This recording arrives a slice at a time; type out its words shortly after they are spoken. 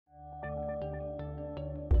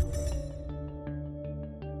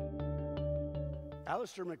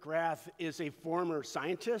Alister McGrath is a former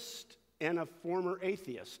scientist and a former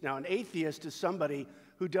atheist. Now, an atheist is somebody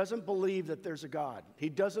who doesn't believe that there's a God. He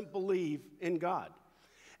doesn't believe in God.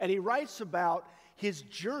 And he writes about his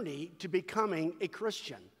journey to becoming a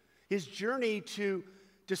Christian, his journey to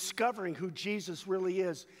discovering who Jesus really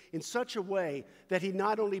is in such a way that he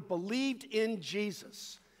not only believed in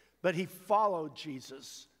Jesus, but he followed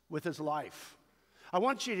Jesus with his life. I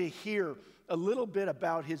want you to hear a little bit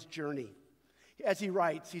about his journey. As he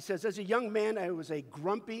writes, he says, as a young man, I was a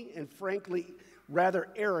grumpy and frankly rather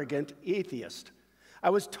arrogant atheist. I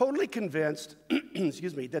was totally convinced,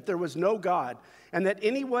 that there was no God and that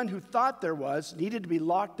anyone who thought there was needed to be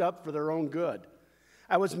locked up for their own good.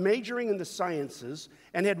 I was majoring in the sciences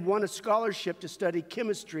and had won a scholarship to study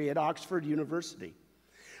chemistry at Oxford University.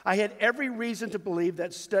 I had every reason to believe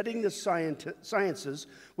that studying the sciences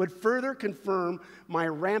would further confirm my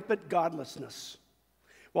rampant godlessness.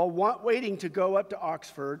 While waiting to go up to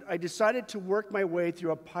Oxford, I decided to work my way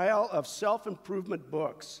through a pile of self-improvement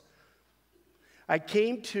books. I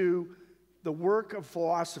came to the work of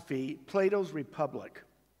philosophy, Plato's Republic.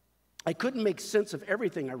 I couldn't make sense of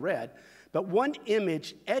everything I read, but one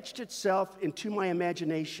image etched itself into my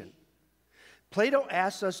imagination. Plato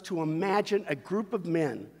asks us to imagine a group of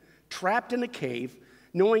men trapped in a cave,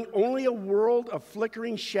 knowing only a world of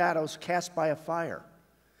flickering shadows cast by a fire.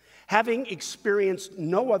 Having experienced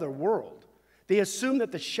no other world, they assume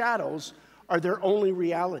that the shadows are their only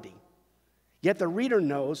reality. Yet the reader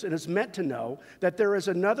knows and is meant to know that there is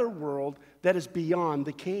another world that is beyond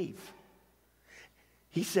the cave.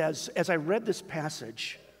 He says, as I read this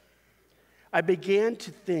passage, I began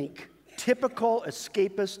to think, typical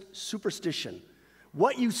escapist superstition.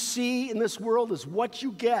 What you see in this world is what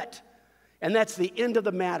you get, and that's the end of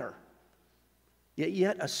the matter.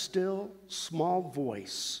 Yet a still, small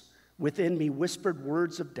voice within me whispered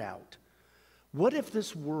words of doubt. What if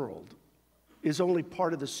this world is only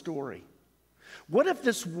part of the story? What if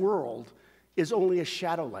this world is only a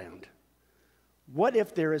shadowland? What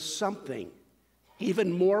if there is something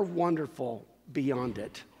even more wonderful beyond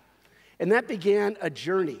it? And that began a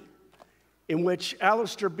journey in which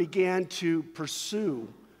Alister began to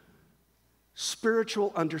pursue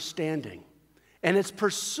spiritual understanding. And his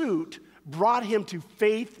pursuit brought him to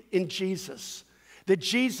faith in Jesus. The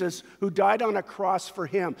Jesus who died on a cross for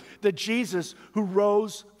him, the Jesus who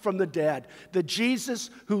rose from the dead, the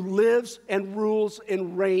Jesus who lives and rules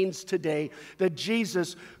and reigns today, the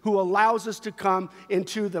Jesus who allows us to come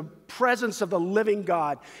into the presence of the living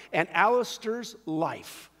God. And Alister's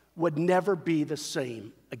life would never be the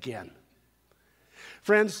same again.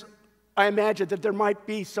 Friends, I imagine that there might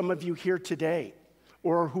be some of you here today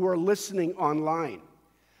or who are listening online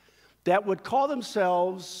that would call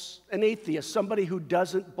themselves an atheist, somebody who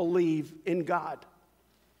doesn't believe in God.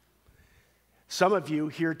 Some of you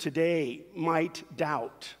here today might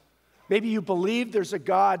doubt. Maybe you believe there's a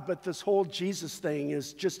God, but this whole Jesus thing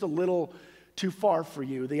is just a little too far for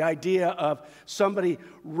you. The idea of somebody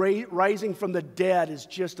rising from the dead is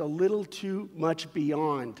just a little too much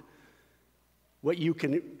beyond what you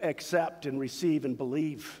can accept and receive and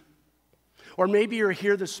believe. Or maybe you're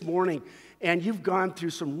here this morning and you've gone through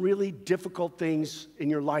some really difficult things in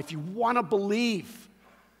your life. You want to believe,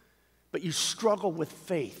 but you struggle with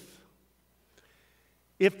faith.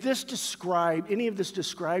 If any of this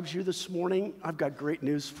describes you this morning, I've got great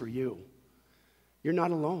news for you. You're not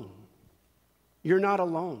alone. You're not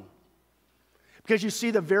alone. Because you see,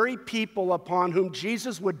 the very people upon whom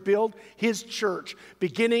Jesus would build his church,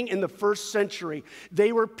 beginning in the first century,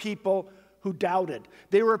 they were people who doubted.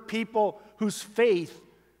 They were people whose faith,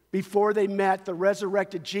 before they met the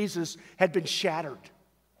resurrected Jesus, had been shattered.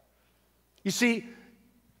 You see,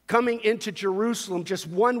 coming into Jerusalem just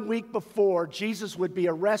 1 week before Jesus would be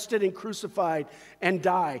arrested and crucified and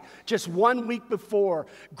die, just 1 week before,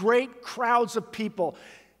 great crowds of people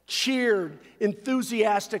cheered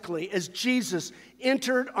enthusiastically as Jesus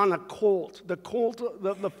entered on a colt,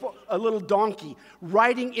 a little donkey,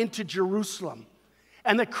 riding into Jerusalem.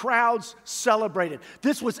 And the crowds celebrated.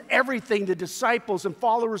 This was everything the disciples and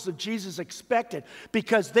followers of Jesus expected,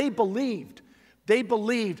 because they believed. They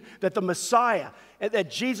believed that the Messiah, that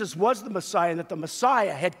Jesus was the Messiah, and that the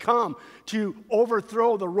Messiah had come to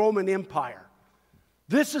overthrow the Roman Empire.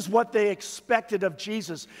 This is what they expected of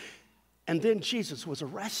Jesus. And then Jesus was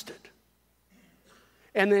arrested.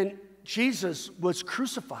 And then Jesus was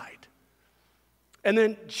crucified. And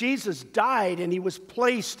then Jesus died, and he was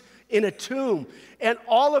placed in a tomb, and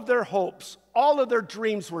all of their hopes, all of their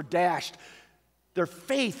dreams were dashed. Their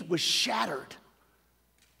faith was shattered.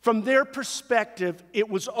 From their perspective, it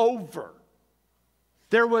was over.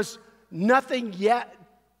 There was nothing yet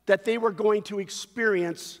that they were going to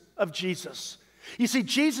experience of Jesus. You see,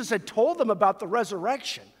 Jesus had told them about the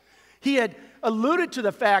resurrection. He had alluded to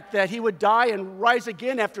the fact that he would die and rise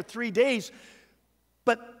again after 3 days,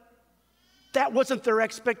 but that wasn't their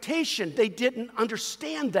expectation. They didn't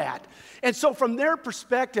understand that. And so from their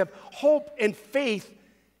perspective, hope and faith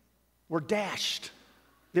were dashed.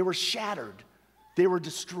 They were shattered. They were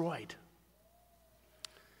destroyed.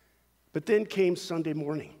 But then came Sunday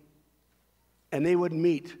morning, and they would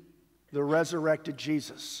meet the resurrected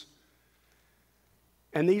Jesus.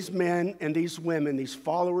 And these men and these women, these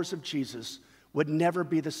followers of Jesus, would never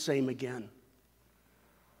be the same again.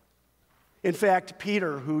 In fact,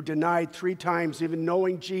 Peter, who denied 3 times even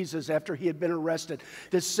knowing Jesus after he had been arrested,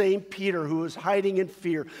 the same Peter who was hiding in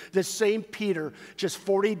fear, the same Peter just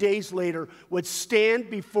 40 days later would stand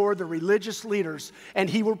before the religious leaders and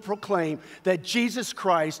he would proclaim that Jesus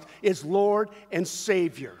Christ is Lord and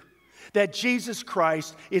Savior, that Jesus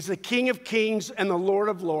Christ is the King of Kings and the Lord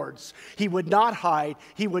of Lords. He would not hide,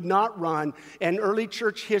 he would not run, and early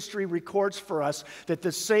church history records for us that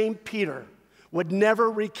the same Peter would never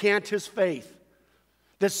recant his faith.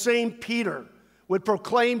 The same Peter would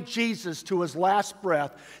proclaim Jesus to his last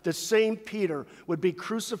breath. The same Peter would be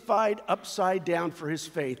crucified upside down for his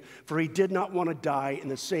faith, for he did not want to die in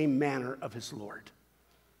the same manner of his Lord.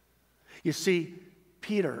 You see,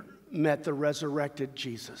 Peter met the resurrected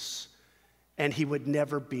Jesus, and he would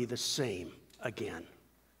never be the same again.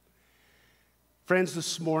 Friends,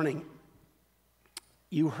 this morning,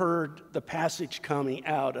 you heard the passage coming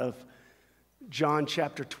out of John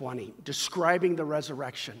chapter 20, describing the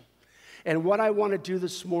resurrection. And what I want to do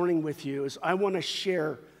this morning with you is I want to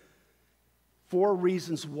share 4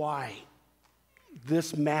 reasons why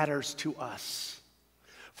this matters to us.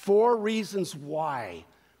 4 reasons why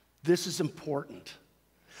this is important.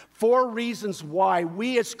 4 reasons why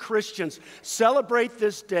we as Christians celebrate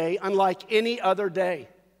this day unlike any other day.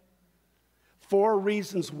 4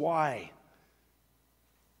 reasons why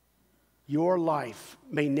your life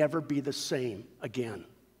may never be the same again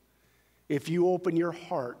if you open your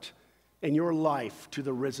heart and your life to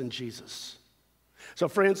the risen Jesus. So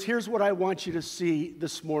friends, here's what I want you to see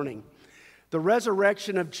this morning. The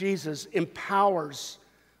resurrection of Jesus empowers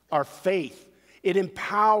our faith. It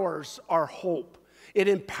empowers our hope. It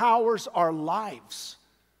empowers our lives.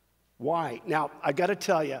 Why? Now, I got to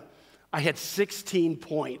tell you, I had 16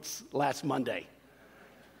 points last Monday.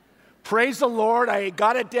 Praise the Lord, I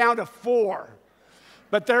got it down to 4.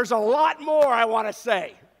 But there's a lot more I want to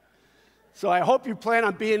say. So I hope you plan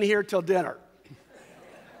on being here till dinner.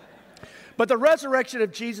 But the resurrection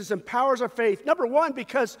of Jesus empowers our faith. Number 1,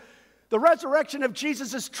 because the resurrection of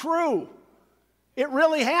Jesus is true. It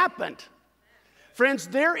really happened. Friends,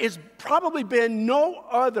 there has probably been no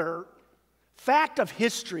other fact of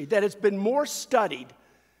history that has been more studied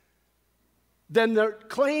than the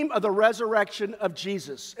claim of the resurrection of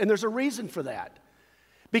Jesus. And there's a reason for that.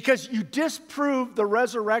 Because you disprove the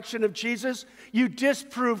resurrection of Jesus, you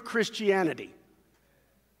disprove Christianity.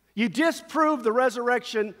 You disprove the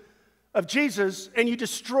resurrection of Jesus, and you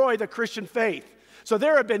destroy the Christian faith. So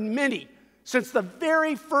there have been many, since the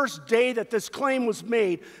very first day that this claim was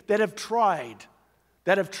made, that have tried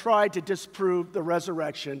to disprove the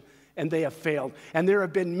resurrection, and they have failed. And there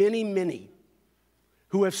have been many, many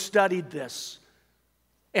who have studied this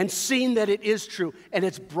and seen that it is true, and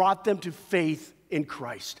it's brought them to faith in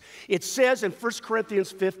Christ. It says in 1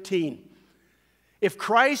 Corinthians 15, if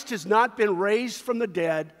Christ has not been raised from the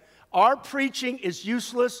dead, our preaching is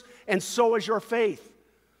useless, and so is your faith.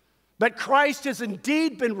 But Christ has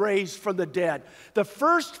indeed been raised from the dead, the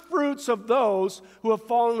first fruits of those who have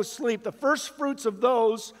fallen asleep, the first fruits of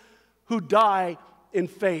those who die in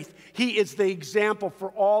faith. He is the example for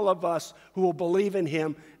all of us who will believe in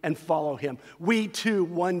him and follow him. We too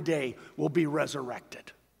one day will be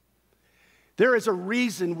resurrected. There is a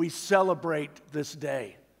reason we celebrate this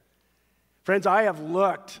day. Friends, I have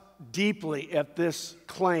looked deeply at this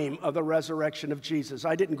claim of the resurrection of Jesus.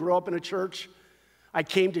 I didn't grow up in a church. I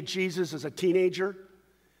came to Jesus as a teenager,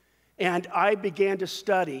 and I began to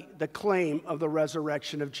study the claim of the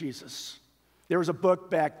resurrection of Jesus. There was a book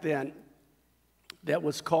back then that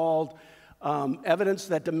was called Evidence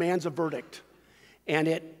That Demands a Verdict.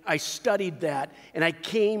 And I studied that, and I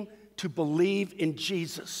came to believe in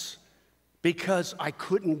Jesus because I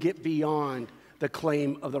couldn't get beyond the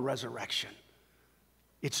claim of the resurrection.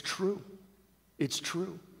 It's true. It's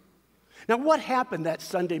true. Now, what happened that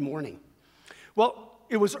Sunday morning? Well,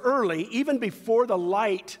 it was early, even before the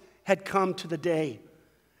light had come to the day.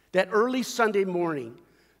 That early Sunday morning,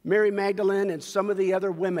 Mary Magdalene and some of the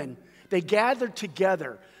other women they gathered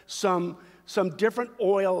together some different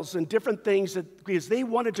oils and different things because they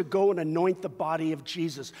wanted to go and anoint the body of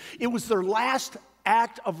Jesus. It was their last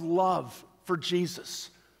act of love for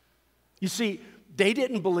Jesus. You see, they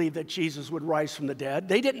didn't believe that Jesus would rise from the dead.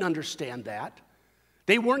 They didn't understand that.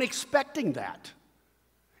 They weren't expecting that.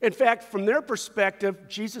 In fact, from their perspective,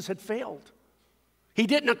 Jesus had failed. He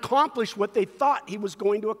didn't accomplish what they thought he was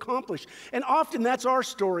going to accomplish. And often that's our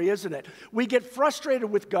story, isn't it? We get frustrated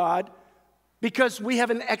with God because we have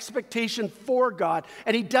an expectation for God,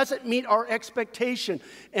 and he doesn't meet our expectation.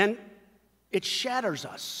 And it shatters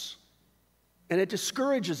us, and it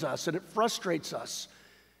discourages us, and it frustrates us.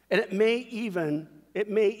 And it may even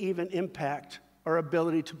impact our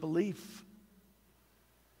ability to believe.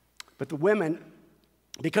 But the women,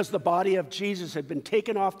 because the body of Jesus had been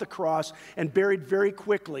taken off the cross and buried very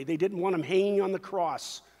quickly, they didn't want him hanging on the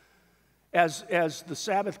cross as the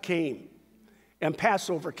Sabbath came and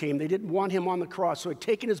Passover came. They didn't want him on the cross. So they had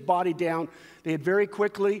taken his body down. They had very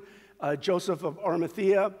quickly, Joseph of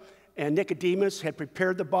Arimathea and Nicodemus had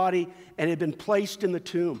prepared the body and it had been placed in the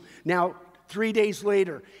tomb. Now, 3 days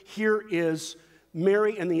later, here is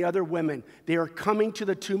Mary and the other women. They are coming to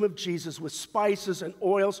the tomb of Jesus with spices and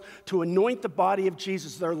oils to anoint the body of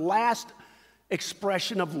Jesus, their last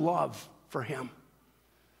expression of love for him.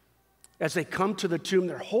 As they come to the tomb,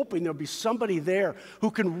 they're hoping there'll be somebody there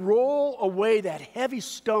who can roll away that heavy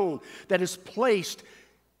stone that is placed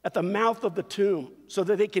at the mouth of the tomb so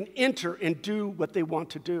that they can enter and do what they want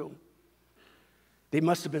to do. They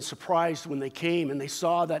must have been surprised when they came and they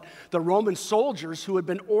saw that the Roman soldiers who had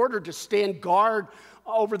been ordered to stand guard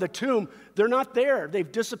over the tomb, they're not there. They've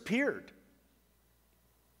disappeared.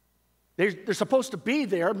 They're supposed to be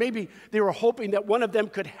there. Maybe they were hoping that one of them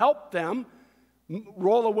could help them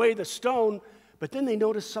roll away the stone, but then they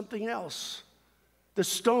noticed something else. The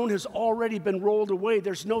stone has already been rolled away.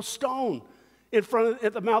 There's no stone at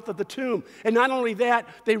the mouth of the tomb. And not only that,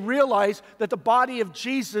 they realize that the body of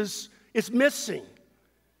Jesus is missing.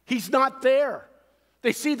 He's not there.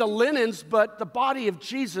 They see the linens, but the body of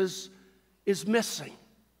Jesus is missing.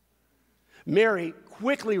 Mary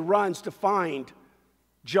quickly runs to find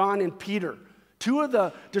John and Peter, two of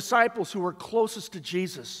the disciples who were closest to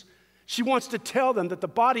Jesus. She wants to tell them that the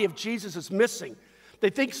body of Jesus is missing. They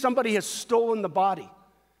think somebody has stolen the body.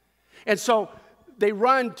 And so they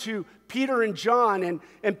run to Peter and John,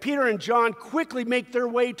 and Peter and John quickly make their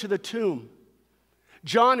way to the tomb.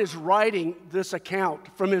 John is writing this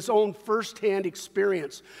account from his own firsthand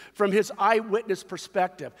experience, from his eyewitness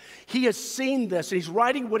perspective. He has seen this, and he's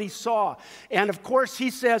writing what he saw. And of course, he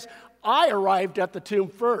says, I arrived at the tomb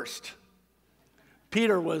first.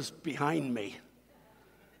 Peter was behind me.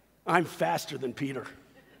 I'm faster than Peter.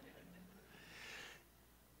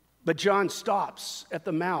 But John stops at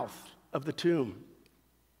the mouth of the tomb,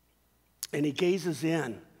 and he gazes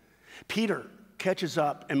in. Peter catches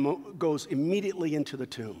up and goes immediately into the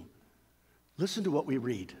tomb. Listen to what we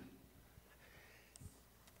read.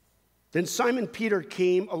 Then Simon Peter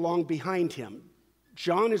came along behind him.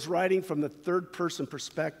 John is writing from the third person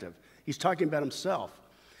perspective. He's talking about himself.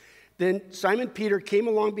 Then Simon Peter came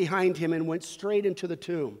along behind him and went straight into the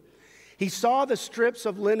tomb. He saw the strips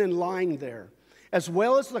of linen lying there, as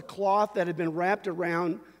well as the cloth that had been wrapped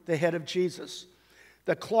around the head of Jesus.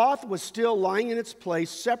 The cloth was still lying in its place,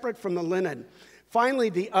 separate from the linen. Finally,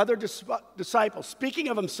 the other disciple, speaking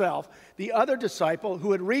of himself, the other disciple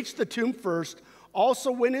who had reached the tomb first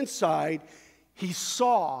also went inside. He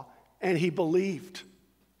saw and he believed.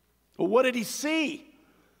 Well, what did he see?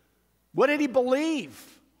 What did he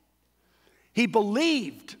believe? He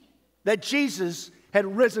believed that Jesus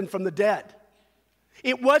had risen from the dead.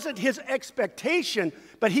 It wasn't his expectation,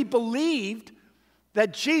 but he believed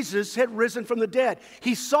that Jesus had risen from the dead.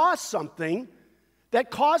 He saw something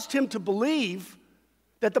that caused him to believe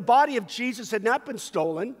that the body of Jesus had not been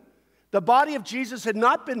stolen, the body of Jesus had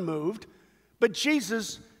not been moved, but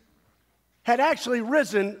Jesus had actually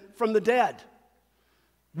risen from the dead.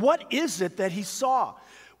 What is it that he saw?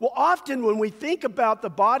 Well, often when we think about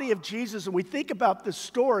the body of Jesus and we think about this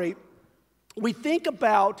story, we think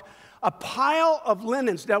about a pile of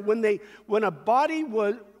linens. Now, when a body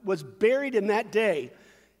was buried in that day,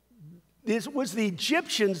 it was the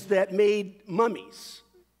Egyptians that made mummies,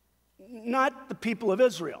 not the people of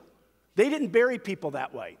Israel. They didn't bury people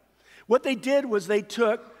that way. What they did was they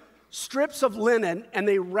took strips of linen and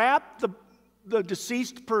they wrapped the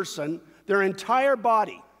deceased person, their entire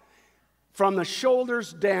body, from the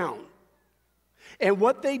shoulders down. And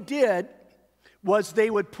what they did was they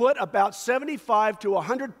would put about 75 to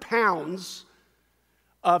 100 pounds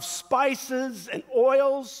of spices and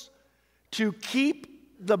oils to keep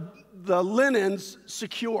the linens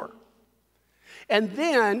secure. And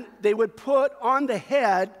then they would put on the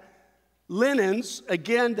head linens,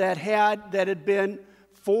 again, that had been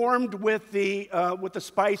formed with the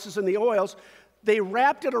spices and the oils. They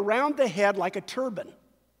wrapped it around the head like a turban.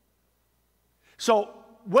 So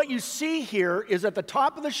what you see here is that the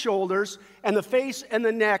top of the shoulders and the face and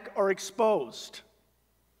the neck are exposed.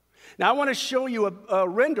 Now I want to show you a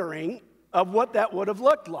rendering of what that would have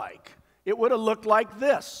looked like. It would have looked like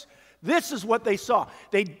this. This is what they saw.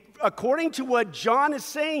 According to what John is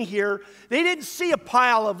saying here, they didn't see a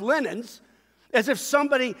pile of linens as if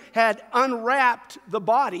somebody had unwrapped the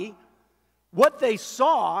body. What they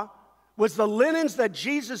saw was the linens that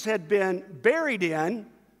Jesus had been buried in,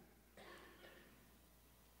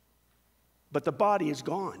 but the body is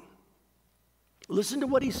gone. Listen to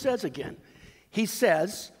what he says again. He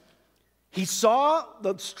says, he saw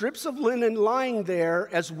the strips of linen lying there,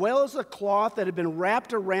 as well as the cloth that had been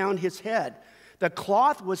wrapped around his head. The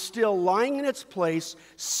cloth was still lying in its place,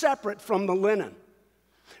 separate from the linen.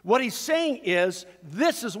 What he's saying is,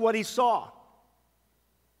 this is what he saw.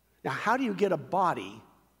 Now, how do you get a body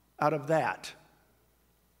out of that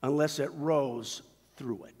unless it rose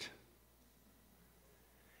through it?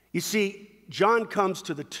 You see, John comes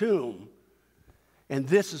to the tomb, and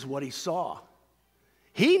this is what he saw.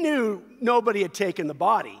 He knew nobody had taken the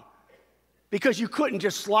body because you couldn't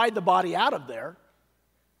just slide the body out of there.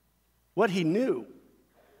 What he knew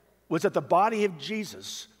was that the body of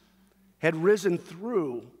Jesus had risen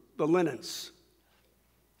through the linens,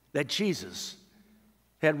 that Jesus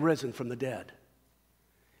had risen from the dead.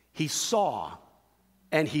 He saw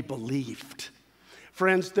and he believed.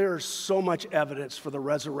 Friends, there is so much evidence for the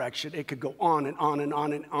resurrection. It could go on and on and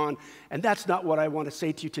on and on. And that's not what I want to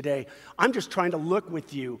say to you today. I'm just trying to look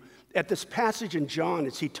with you at this passage in John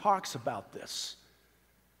as he talks about this.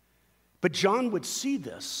 But John would see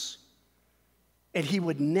this, and he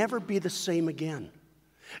would never be the same again.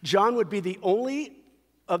 John would be the only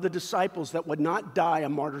of the disciples that would not die a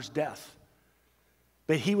martyr's death.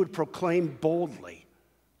 But he would proclaim boldly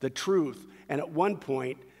the truth. And at one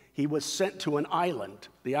point, he was sent to an island,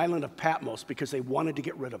 the island of Patmos, because they wanted to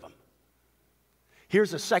get rid of him.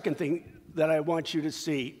 Here's the second thing that I want you to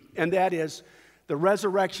see, and that is the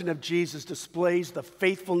resurrection of Jesus displays the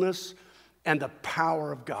faithfulness and the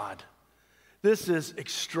power of God. This is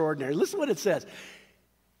extraordinary. Listen to what it says.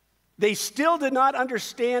 They still did not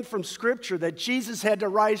understand from Scripture that Jesus had to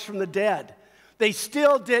rise from the dead. They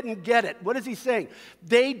still didn't get it. What is he saying?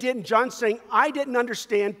 They didn't. John's saying, I didn't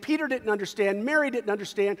understand. Peter didn't understand. Mary didn't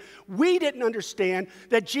understand. We didn't understand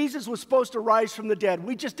that Jesus was supposed to rise from the dead.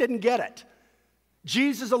 We just didn't get it.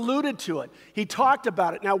 Jesus alluded to it. He talked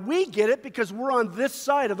about it. Now, we get it because we're on this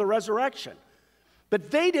side of the resurrection. But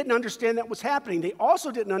they didn't understand that was happening. They also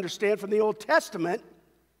didn't understand from the Old Testament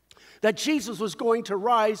that Jesus was going to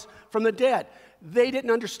rise from the dead. They didn't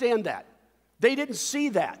understand that. They didn't see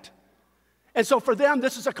that. And so for them,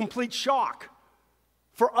 this is a complete shock.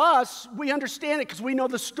 For us, we understand it because we know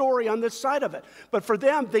the story on this side of it. But for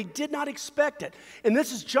them, they did not expect it. And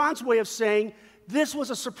this is John's way of saying, this was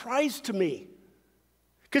a surprise to me.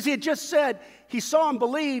 Because he had just said he saw and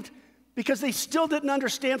believed because they still didn't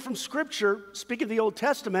understand from Scripture, speaking of the Old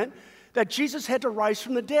Testament, that Jesus had to rise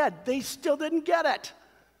from the dead. They still didn't get it.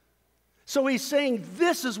 So he's saying,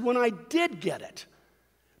 this is when I did get it.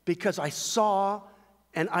 Because I saw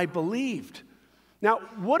and I believed. Now,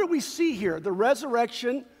 what do we see here? The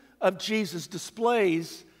resurrection of Jesus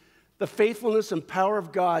displays the faithfulness and power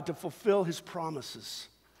of God to fulfill his promises.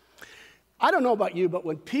 I don't know about you, but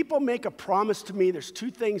when people make a promise to me, there's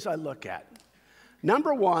two things I look at.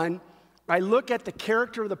 Number one, I look at the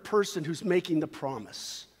character of the person who's making the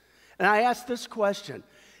promise. And I ask this question,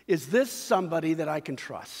 is this somebody that I can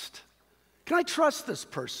trust? Can I trust this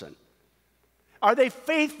person? Are they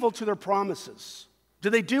faithful to their promises? Do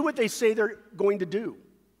they do what they say they're going to do?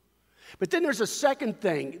 But then there's a second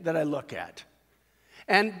thing that I look at,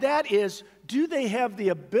 and that is, do they have the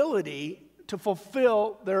ability to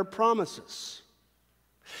fulfill their promises?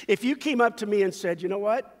 If you came up to me and said, you know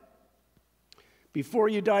what? Before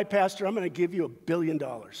you die, Pastor, I'm going to give you $1 billion.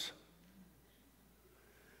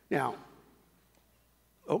 Now,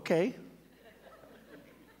 okay.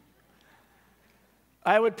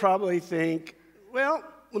 I would probably think, well,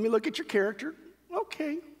 let me look at your character.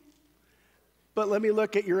 Okay. But let me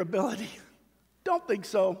look at your ability. Don't think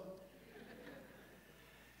so.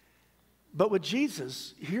 But with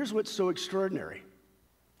Jesus, here's what's so extraordinary.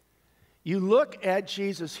 You look at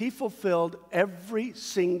Jesus, he fulfilled every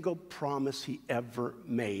single promise he ever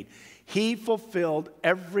made. He fulfilled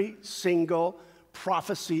every single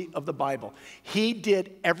prophecy of the Bible. He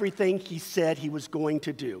did everything he said he was going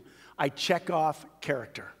to do. I check off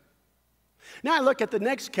character. Now I look at the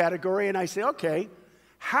next category and I say, okay,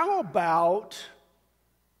 how about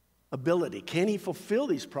ability? Can he fulfill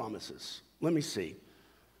these promises? Let me see.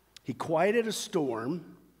 He quieted a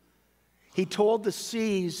storm. He told the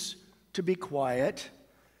seas to be quiet.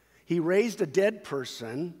 He raised a dead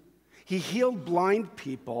person. He healed blind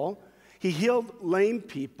people. He healed lame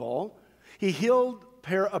people. He healed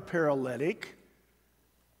a paralytic.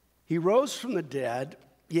 He rose from the dead.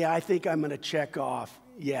 Yeah, I think I'm going to check off.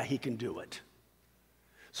 Yeah, he can do it.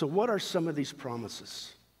 So what are some of these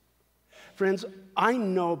promises? Friends, I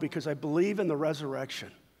know because I believe in the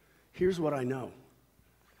resurrection. Here's what I know.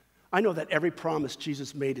 I know that every promise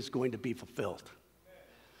Jesus made is going to be fulfilled.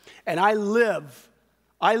 And I live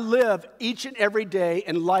each and every day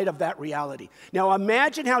in light of that reality. Now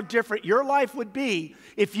imagine how different your life would be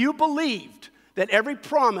if you believed that every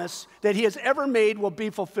promise that he has ever made will be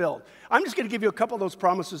fulfilled. I'm just going to give you a couple of those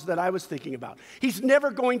promises that I was thinking about. He's never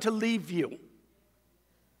going to leave you.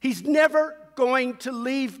 He's never going to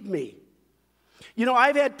leave me. You know,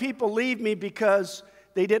 I've had people leave me because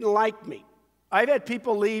they didn't like me. I've had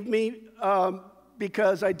people leave me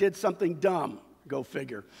because I did something dumb. Go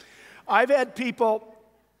figure. I've had people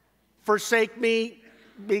forsake me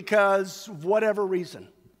because of whatever reason.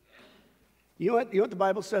 You know what the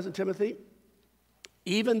Bible says in Timothy?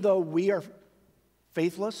 Even though we are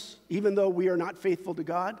faithless, even though we are not faithful to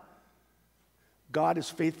God, God is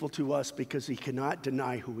faithful to us because he cannot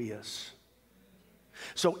deny who he is.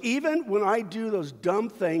 So even when I do those dumb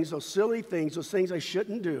things, those silly things, those things I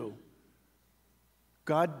shouldn't do,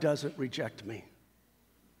 God doesn't reject me.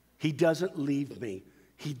 He doesn't leave me.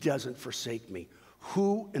 He doesn't forsake me.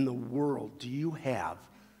 Who in the world do you have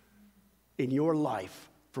in your life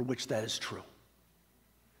for which that is true?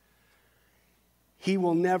 He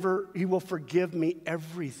will forgive me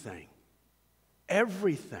everything.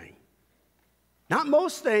 Everything. Not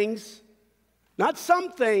most things, not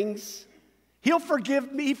some things. He'll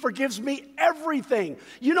forgive me. He forgives me everything.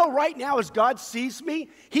 You know, right now as God sees me,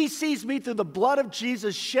 he sees me through the blood of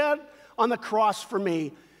Jesus shed on the cross for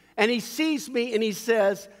me. And he sees me and he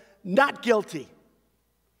says, not guilty.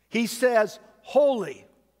 He says, holy.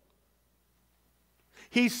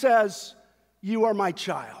 He says, you are my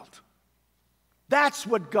child. That's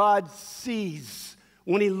what God sees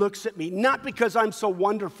when he looks at me. Not because I'm so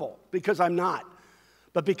wonderful, because I'm not,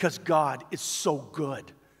 but because God is so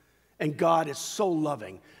good. And God is so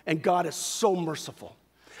loving, and God is so merciful.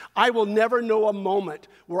 I will never know a moment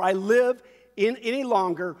where I live any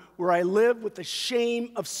longer, where I live with the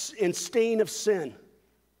shame and stain of sin.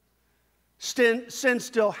 Sin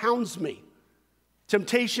still hounds me.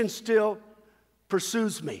 Temptation still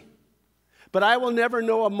pursues me. But I will never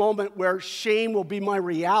know a moment where shame will be my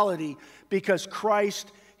reality because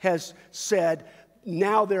Christ has said,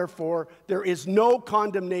 now therefore, there is no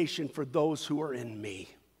condemnation for those who are in me.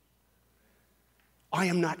 I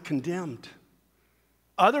am not condemned.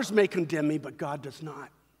 Others may condemn me, but God does not.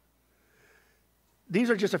 These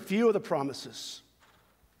are just a few of the promises.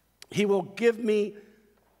 He will give me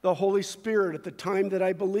the Holy Spirit at the time that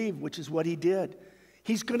I believe, which is what he did.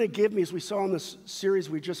 He's going to give me, as we saw in this series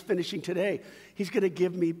we're just finishing today, he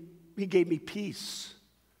gave me peace.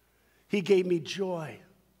 He gave me joy.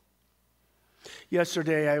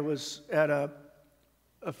 Yesterday I was at a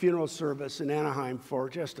funeral service in Anaheim for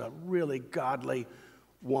just a really godly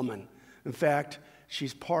woman. In fact,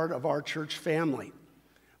 she's part of our church family.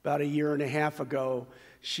 About a year and a half ago,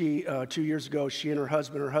 2 years ago, she and her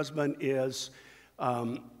husband is,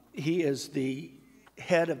 he is the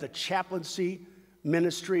head of the chaplaincy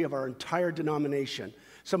ministry of our entire denomination.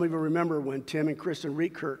 Some of you remember when Tim and Kristen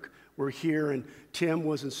Rietkirk were here and Tim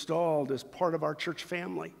was installed as part of our church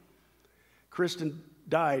family. Kristen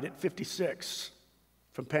died at 56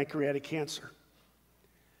 from pancreatic cancer.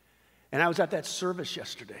 And I was at that service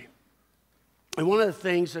yesterday. And one of the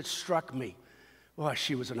things that struck me, well,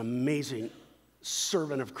 she was an amazing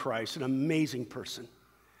servant of Christ, an amazing person.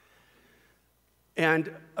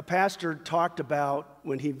 And a pastor talked about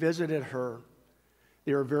when he visited her,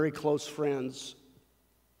 they were very close friends.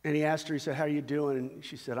 And he asked her, he said, how are you doing? And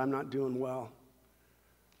she said, I'm not doing well.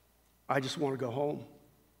 I just want to go home.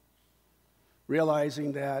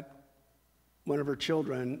 Realizing that one of her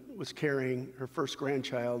children was carrying her first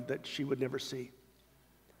grandchild that she would never see.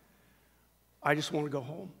 I just want to go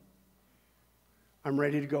home. I'm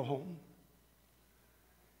ready to go home.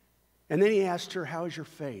 And then he asked her, how is your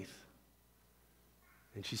faith?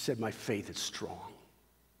 And she said, my faith is strong.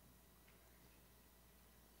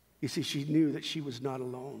 You see, she knew that she was not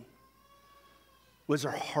alone. Was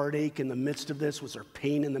there heartache in the midst of this? Was there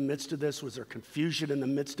pain in the midst of this? Was there confusion in the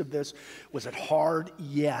midst of this? Was it hard?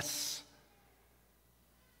 Yes.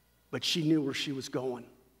 but she knew where she was going.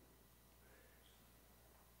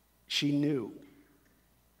 She knew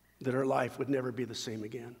that her life would never be the same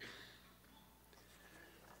again.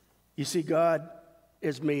 You see, God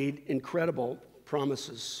has made incredible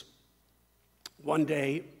promises. One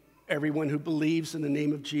day, everyone who believes in the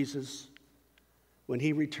name of Jesus, when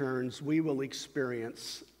he returns, we will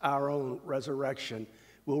experience our own resurrection.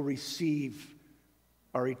 We'll receive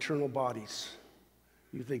our eternal bodies.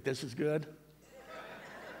 You think this is good?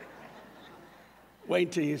 Wait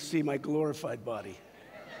until you see my glorified body.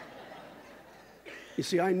 You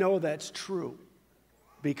see, I know that's true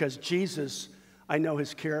because Jesus, I know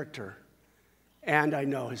his character and I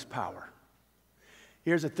know his power.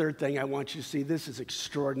 Here's a third thing I want you to see. This is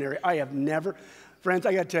extraordinary. Friends,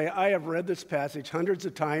 I got to tell you, I have read this passage hundreds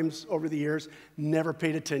of times over the years, never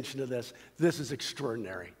paid attention to this. This is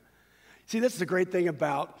extraordinary. See, this is the great thing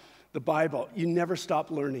about the Bible. You never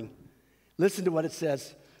stop learning. Listen to what it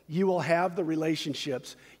says. You will have the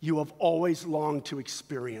relationships you have always longed to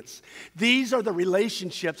experience. These are the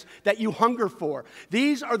relationships that you hunger for.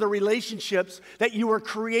 These are the relationships that you were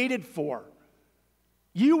created for.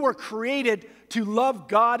 You were created to love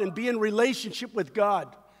God and be in relationship with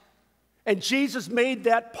God. And Jesus made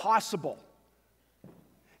that possible.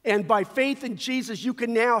 And by faith in Jesus, you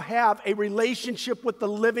can now have a relationship with the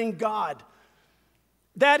living God.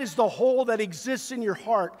 That is the hole that exists in your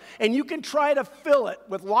heart. And you can try to fill it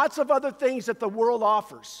with lots of other things that the world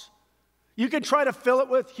offers. You can try to fill it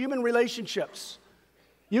with human relationships.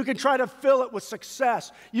 You can try to fill it with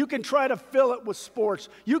success. You can try to fill it with sports.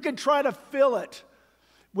 You can try to fill it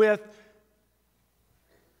with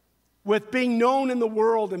being known in the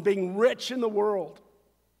world and being rich in the world.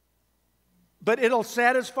 But it'll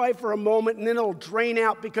satisfy for a moment and then it'll drain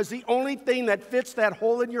out because the only thing that fits that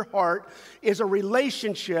hole in your heart is a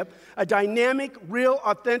relationship, a dynamic, real,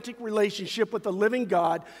 authentic relationship with the living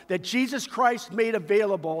God that Jesus Christ made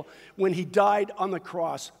available when he died on the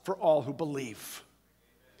cross for all who believe.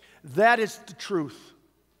 That is the truth.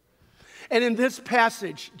 And in this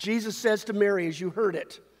passage, Jesus says to Mary, as you heard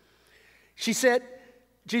it,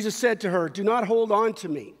 Jesus said to her, "Do not hold on to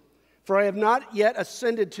me, for I have not yet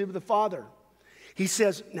ascended to the Father." He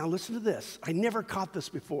says, now listen to this. I never caught this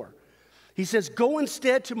before. He says, "Go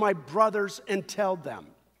instead to my brothers and tell them,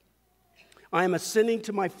 I am ascending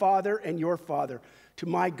to my Father and your Father, to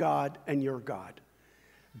my God and your God."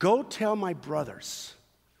 Go tell my brothers.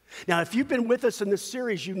 Now, if you've been with us in this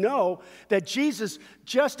series, you know that Jesus,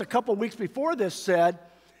 just a couple weeks before this, said,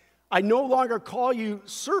 "I no longer call you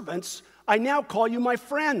servants, I now call you my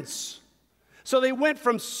friends." So they went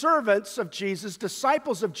from servants of Jesus,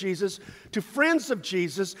 disciples of Jesus, to friends of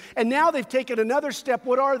Jesus, and now they've taken another step.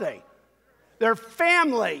 What are they? They're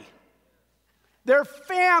family. They're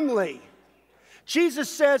family. Jesus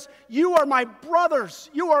says, "You are my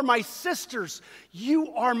brothers, you are my sisters,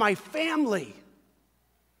 you are my family."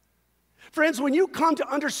 Friends, when you come to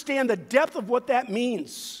understand the depth of what that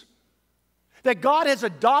means, that God has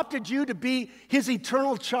adopted you to be his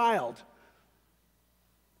eternal child,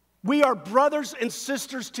 we are brothers and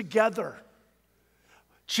sisters together.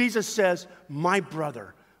 Jesus says, "My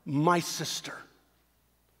brother, my sister."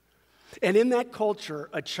 And in that culture,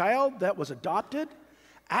 a child that was adopted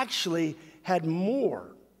actually had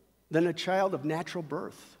more than a child of natural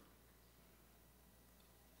birth.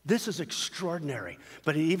 This is extraordinary,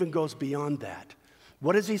 but it even goes beyond that.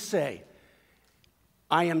 What does he say?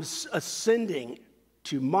 "I am ascending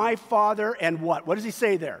to my Father and" what? What does he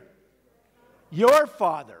say there? "Your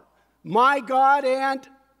Father, my God and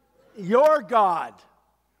your God."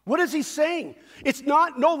 What is he saying? It's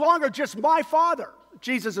no longer just my Father,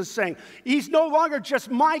 Jesus is saying. He's no longer just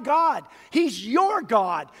my God. He's your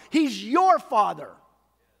God. He's your Father.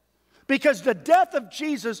 Because the death of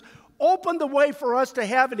Jesus opened the way for us to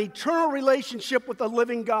have an eternal relationship with the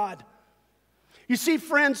living God. You see,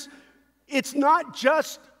 friends, it's not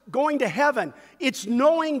just going to heaven. It's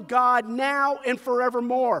knowing God now and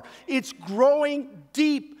forevermore. It's growing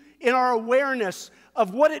deep in our awareness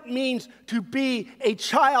of what it means to be a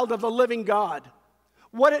child of the living God.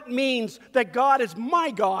 What it means that God is my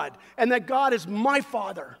God and that God is my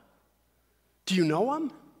Father. Do you know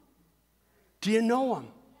him? Do you know him?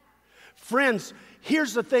 Friends,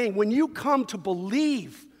 here's the thing. When you come to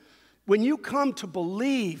believe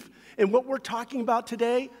in what we're talking about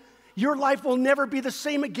today, your life will never be the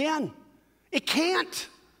same again. It can't.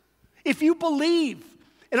 If you believe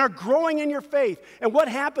and are growing in your faith. And what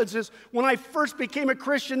happens is, when I first became a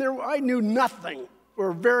Christian, I knew nothing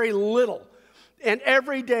or very little. And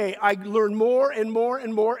every day I learn more and more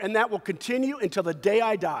and more, and that will continue until the day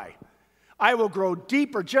I die. I will grow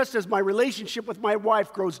deeper, just as my relationship with my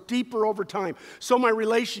wife grows deeper over time. So my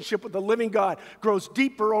relationship with the living God grows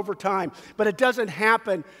deeper over time. But it doesn't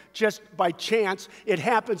happen just by chance. It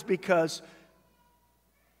happens because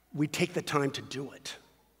we take the time to do it.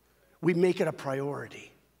 We make it a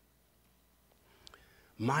priority.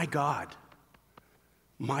 My God,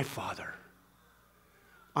 my Father,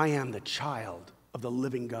 I am the child of the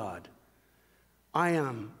living God. I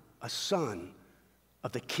am a son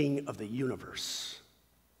of the King of the universe.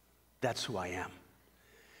 That's who I am.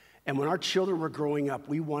 And when our children were growing up,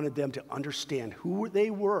 we wanted them to understand who they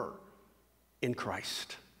were in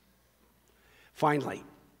Christ. Finally,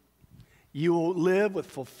 you will live with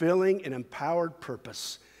fulfilling and empowered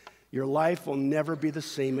purpose. Your life will never be the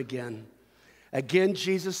same again. Again,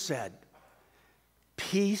 Jesus said,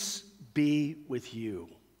 peace be with you.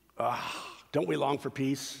 Don't we long for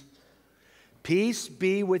peace? Peace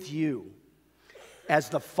be with you. As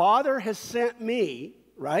the Father has sent me,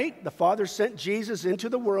 right? The Father sent Jesus into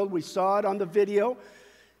the world. We saw it on the video.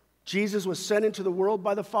 Jesus was sent into the world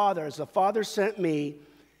by the Father. As the Father sent me,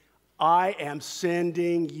 I am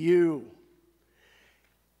sending you.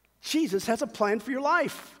 Jesus has a plan for your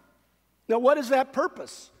life. Now, what is that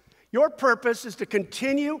purpose? Your purpose is to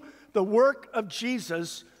continue the work of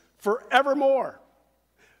Jesus forevermore.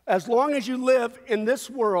 As long as you live in this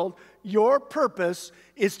world, your purpose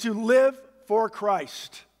is to live for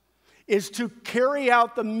Christ, is to carry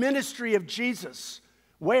out the ministry of Jesus.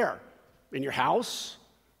 Where? In your house,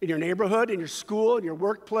 in your neighborhood, in your school, in your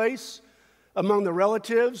workplace, among the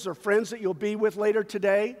relatives or friends that you'll be with later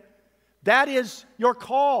today. That is your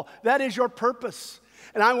call. That is your purpose.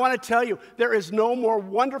 And I want to tell you, there is no more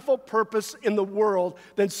wonderful purpose in the world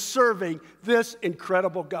than serving this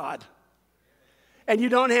incredible God. And you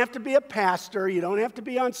don't have to be a pastor. You don't have to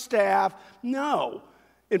be on staff. No.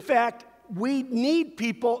 In fact, we need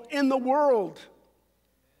people in the world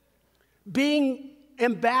being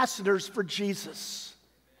ambassadors for Jesus.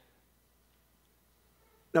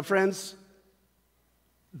 Now, friends,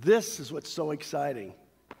 this is what's so exciting.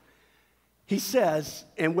 He says,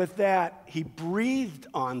 and with that, he breathed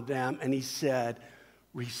on them and he said,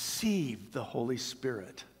 receive the Holy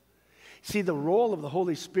Spirit. See, the role of the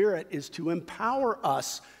Holy Spirit is to empower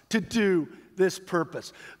us to do this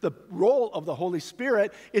purpose. The role of the Holy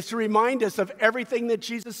Spirit is to remind us of everything that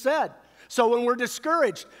Jesus said. So when we're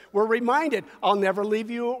discouraged, we're reminded, I'll never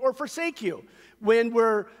leave you or forsake you. When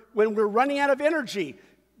we're running out of energy,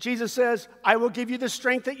 Jesus says, I will give you the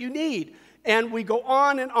strength that you need. And we go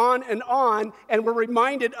on and on and on, and we're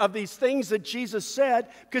reminded of these things that Jesus said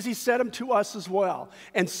because he said them to us as well.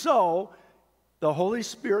 And so the Holy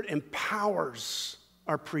Spirit empowers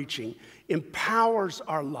our preaching, empowers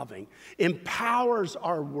our loving, empowers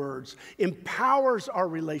our words, empowers our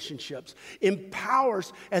relationships,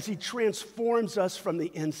 empowers as he transforms us from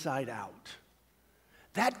the inside out.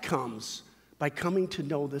 That comes by coming to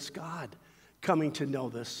know this God, coming to know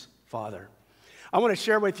this Father. I want to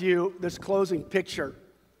share with you this closing picture.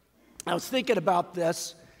 I was thinking about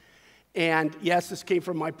this, and yes, this came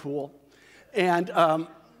from my pool. And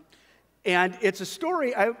it's a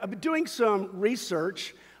story. I've been doing some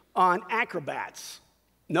research on acrobats.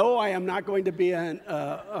 No, I am not going to be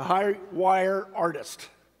a high wire artist.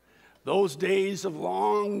 Those days have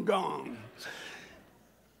long gone.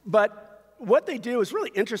 But what they do is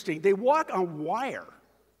really interesting. They walk on wire.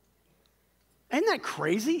 Isn't that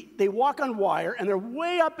crazy? They walk on wire, and they're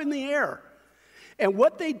way up in the air. And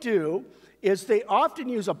what they do is they often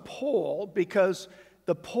use a pole because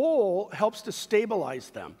the pole helps to stabilize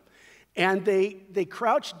them. And they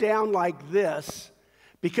crouch down like this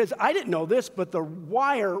because I didn't know this, but the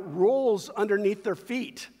wire rolls underneath their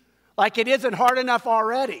feet. Like it isn't hard enough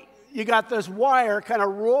already. You got this wire kind of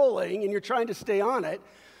rolling, and you're trying to stay on it.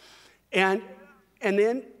 And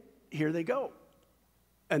then here they go,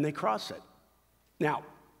 and they cross it. Now,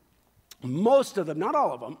 most of them, not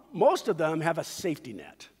all of them, most of them have a safety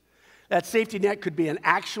net. That safety net could be an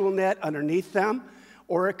actual net underneath them,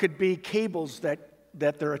 or it could be cables that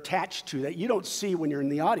they're attached to that you don't see when you're in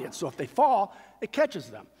the audience. So if they fall, it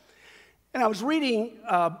catches them. And I was reading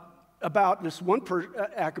about this one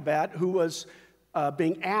acrobat who was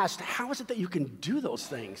being asked, how is it that you can do those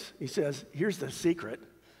things? He says, here's the secret.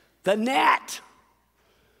 The net.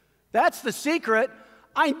 That's the secret.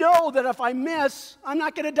 I know that if I miss, I'm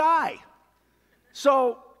not going to die.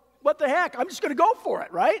 So what the heck? I'm just going to go for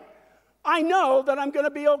it, right? I know that I'm going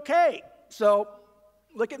to be okay. So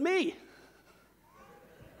look at me,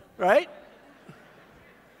 right?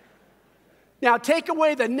 Now take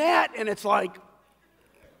away the net and it's like,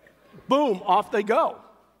 boom, off they go.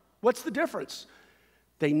 What's the difference?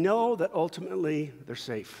 They know that ultimately they're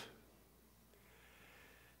safe.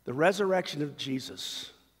 The resurrection of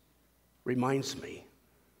Jesus reminds me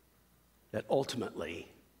that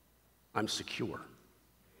ultimately I'm secure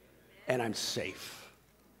and I'm safe.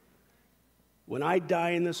 When I die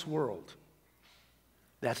in this world,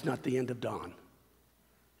 that's not the end of dawn.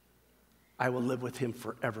 I will live with him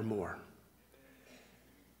forevermore.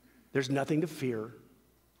 There's nothing to fear.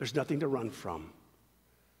 There's nothing to run from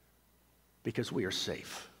because we are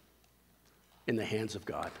safe in the hands of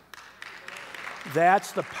God.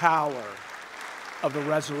 That's the power of the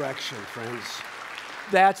resurrection, friends.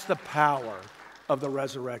 That's the power of the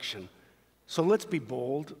resurrection. So let's be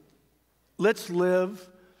bold. Let's live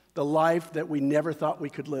the life that we never thought we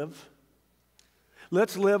could live.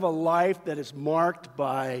 Let's live a life that is marked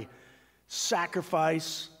by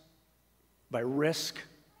sacrifice, by risk,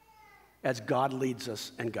 as God leads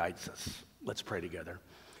us and guides us. Let's pray together.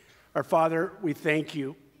 Our Father, we thank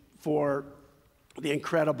you for the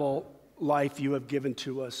incredible life you have given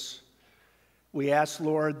to us. We ask,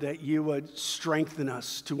 Lord, that you would strengthen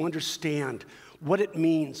us to understand what it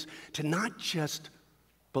means to not just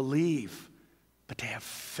believe, but to have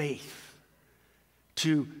faith,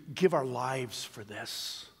 to give our lives for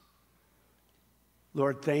this.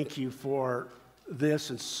 Lord, thank you for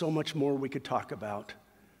this and so much more we could talk about.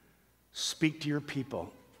 Speak to your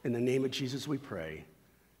people. In the name of Jesus we pray.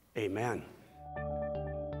 Amen.